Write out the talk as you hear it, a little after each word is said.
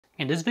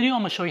In this video, I'm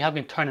going to show you how you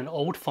can turn an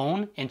old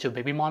phone into a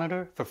baby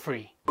monitor for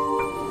free.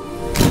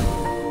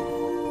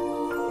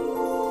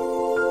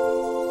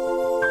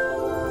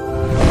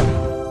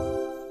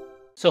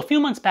 So a few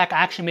months back, I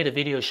actually made a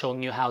video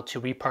showing you how to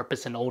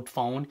repurpose an old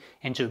phone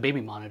into a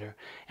baby monitor.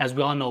 As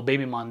we all know,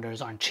 baby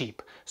monitors aren't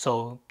cheap,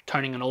 so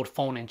turning an old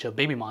phone into a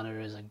baby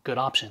monitor is a good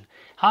option.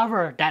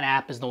 However, that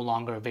app is no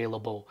longer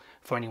available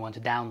for anyone to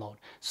download.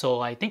 So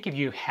I think if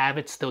you have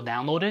it still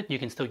downloaded, you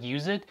can still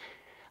use it.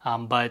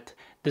 But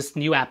this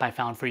new app I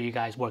found for you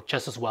guys worked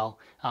just as well.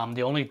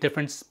 The only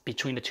difference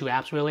between the two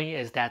apps really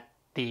is that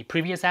the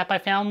previous app I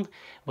found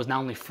was not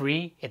only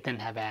free, it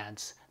didn't have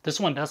ads. This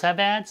one does have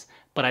ads,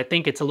 but I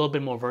think it's a little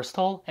bit more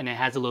versatile and it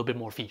has a little bit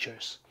more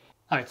features.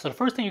 Alright, so the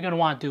first thing you're going to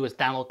want to do is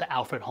download the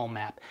Alfred Home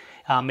app.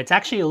 It's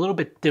actually a little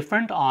bit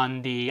different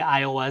on the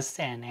iOS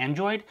and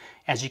Android.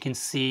 As you can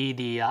see,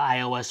 the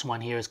iOS one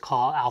here is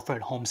called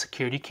Alfred Home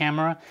Security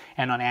Camera,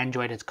 and on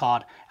Android it's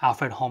called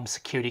Alfred Home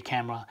Security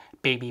Camera,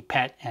 Baby,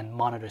 Pet, and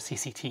Monitor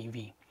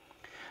CCTV.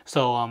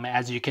 So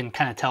as you can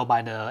kind of tell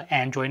by the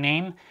Android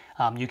name,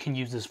 you can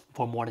use this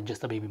for more than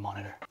just a baby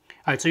monitor.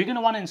 Alright, so you're going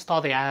to want to install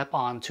the app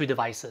on two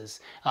devices.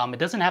 It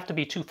doesn't have to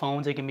be two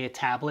phones, it can be a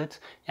tablet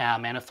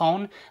and a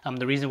phone.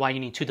 The reason why you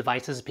need two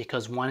devices is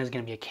because one is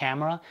going to be a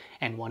camera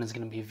and one is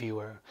going to be a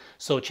viewer.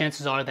 So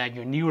chances are that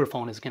your newer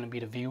phone is going to be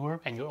the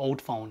viewer and your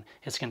old phone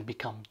is going to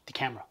become the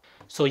camera.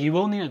 So you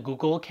will need a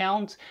Google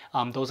account.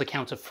 Those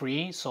accounts are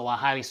free, so I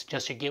highly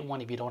suggest you get one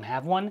if you don't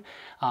have one.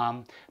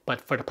 But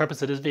for the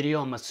purpose of this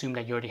video, I'm assuming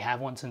that you already have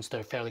one since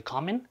they're fairly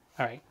common.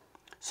 Alright.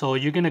 So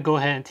you're going to go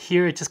ahead,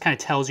 here it just kind of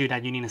tells you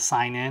that you need to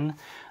sign in.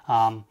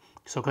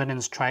 So go ahead and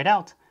just try it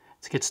out.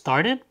 Let's get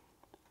started.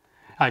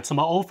 Alright, so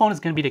my old phone is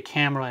going to be the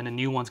camera and the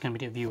new one's going to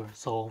be the viewer.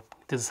 So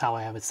this is how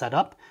I have it set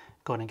up.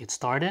 Go ahead and get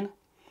started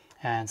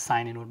and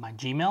sign in with my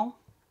Gmail.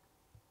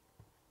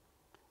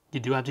 You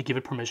do have to give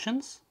it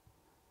permissions.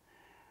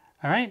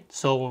 Alright,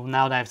 so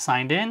now that I've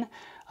signed in,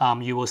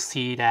 you will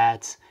see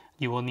that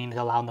you will need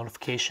to allow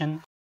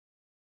notification.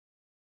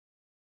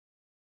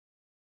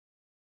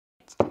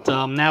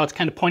 Now it's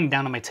kind of pointing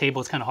down on my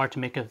table. It's kind of hard to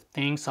make a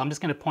thing, so I'm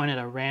just going to point at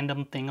a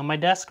random thing on my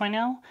desk right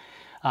now.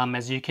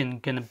 As you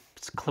can,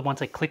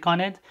 once I click on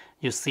it,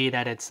 you'll see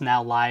that it's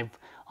now live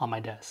on my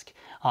desk.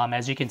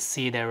 As you can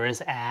see, there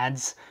is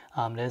ads.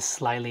 That is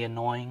slightly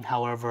annoying.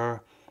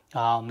 However,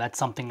 that's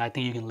something I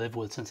think you can live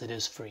with since it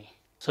is free.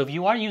 So if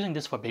you are using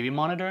this for a baby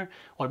monitor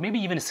or maybe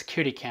even a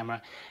security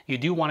camera, you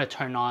do want to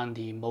turn on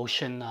the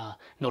motion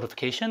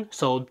notification.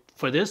 So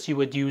for this, you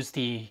would use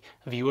the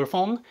viewer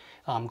phone.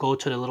 Go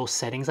to the little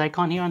settings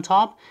icon here on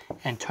top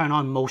and turn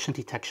on motion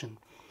detection.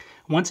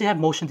 Once you have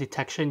motion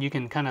detection, you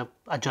can kind of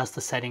adjust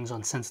the settings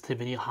on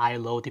sensitivity, high,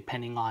 low,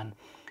 depending on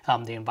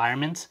the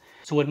environment.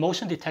 So with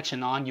motion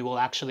detection on, you will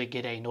actually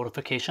get a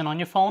notification on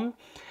your phone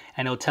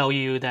and it'll tell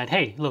you that,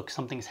 hey, look,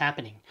 something's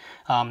happening.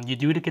 You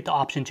do get the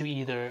option to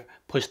either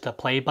push the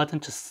play button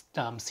to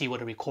see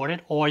what it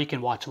recorded, or you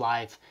can watch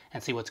live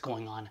and see what's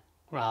going on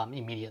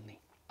immediately.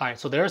 Alright,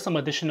 so there are some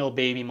additional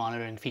baby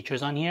monitoring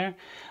features on here.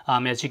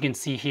 As you can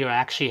see here, I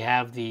actually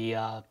have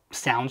the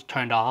sound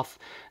turned off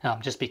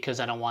just because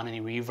I don't want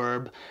any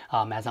reverb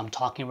as I'm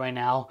talking right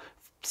now,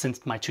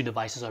 since my two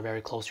devices are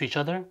very close to each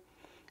other.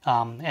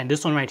 And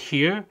this one right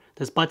here,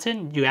 this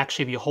button, you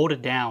actually, if you hold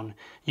it down,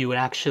 you would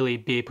actually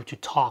be able to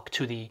talk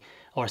to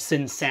or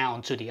send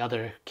sound to the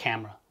other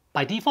camera.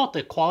 By default,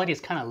 the quality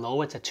is kind of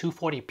low. It's at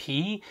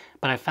 240p,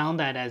 but I found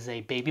that as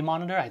a baby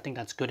monitor, I think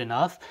that's good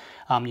enough.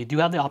 You do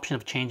have the option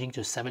of changing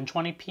to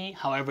 720p.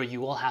 However, you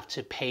will have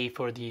to pay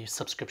for the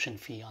subscription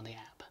fee on the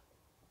app.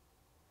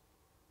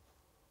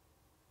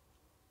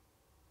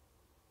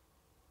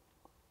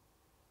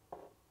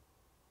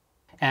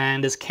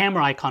 And this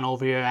camera icon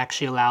over here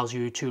actually allows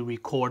you to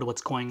record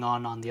what's going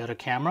on the other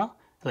camera,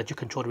 let you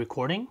control the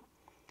recording.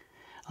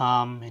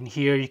 And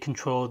here you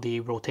control the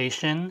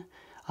rotation.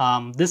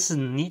 This is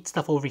neat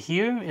stuff over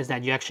here is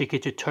that you actually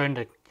get to turn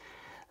the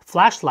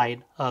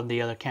flashlight of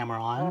the other camera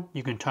on.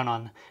 You can turn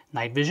on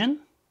night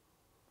vision.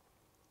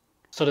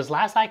 So this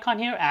last icon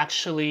here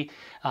actually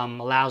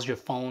allows your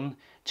phone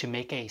to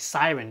make a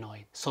siren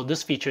noise. So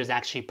this feature is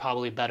actually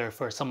probably better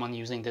for someone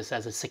using this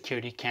as a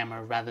security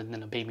camera rather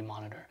than a baby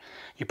monitor.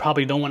 You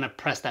probably don't want to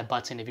press that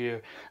button if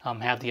you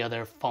have the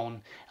other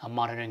phone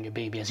monitoring your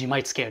baby, as you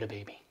might scare the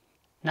baby.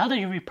 Now that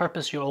you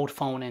repurpose your old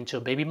phone into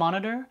a baby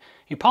monitor,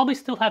 you probably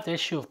still have the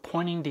issue of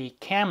pointing the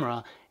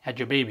camera at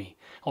your baby,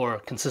 or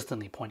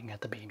consistently pointing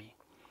at the baby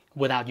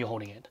without you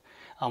holding it.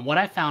 What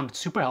I found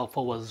super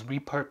helpful was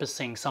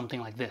repurposing something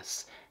like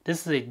this.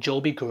 This is a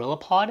Joby Gorilla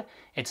Pod.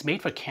 It's made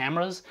for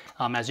cameras.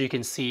 As you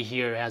can see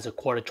here, it has a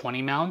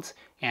 1/4-20 mount,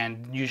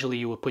 and usually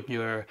you would put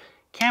your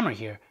camera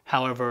here.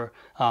 However,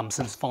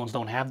 since phones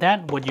don't have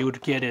that, what you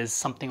would get is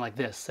something like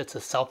this. It's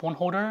a cell phone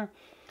holder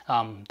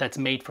that's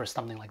made for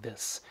something like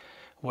this,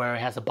 where it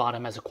has the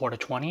bottom as a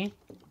 1/4-20.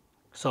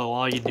 So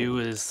all you do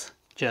is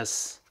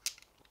just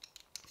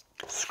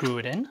screw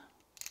it in.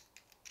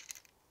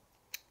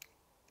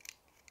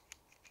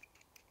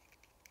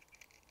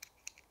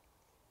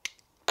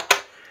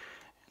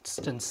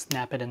 Then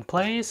snap it in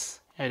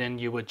place, and then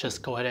you would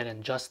just go ahead and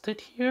adjust it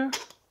here.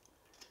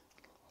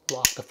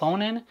 Lock the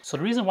phone in. So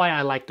the reason why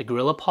I like the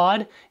Gorilla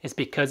Pod is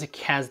because it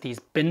has these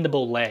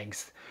bendable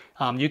legs.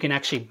 You can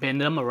actually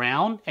bend them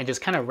around and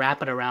just kind of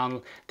wrap it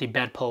around the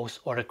bedpost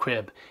or the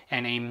crib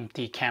and aim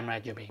the camera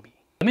at your baby.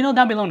 Let me know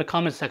down below in the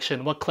comment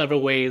section what clever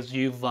ways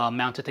you've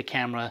mounted the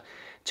camera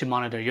to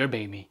monitor your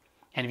baby.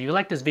 And if you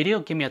like this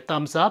video, give me a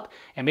thumbs up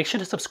and make sure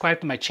to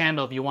subscribe to my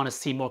channel if you want to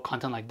see more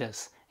content like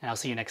this. And I'll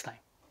see you next time.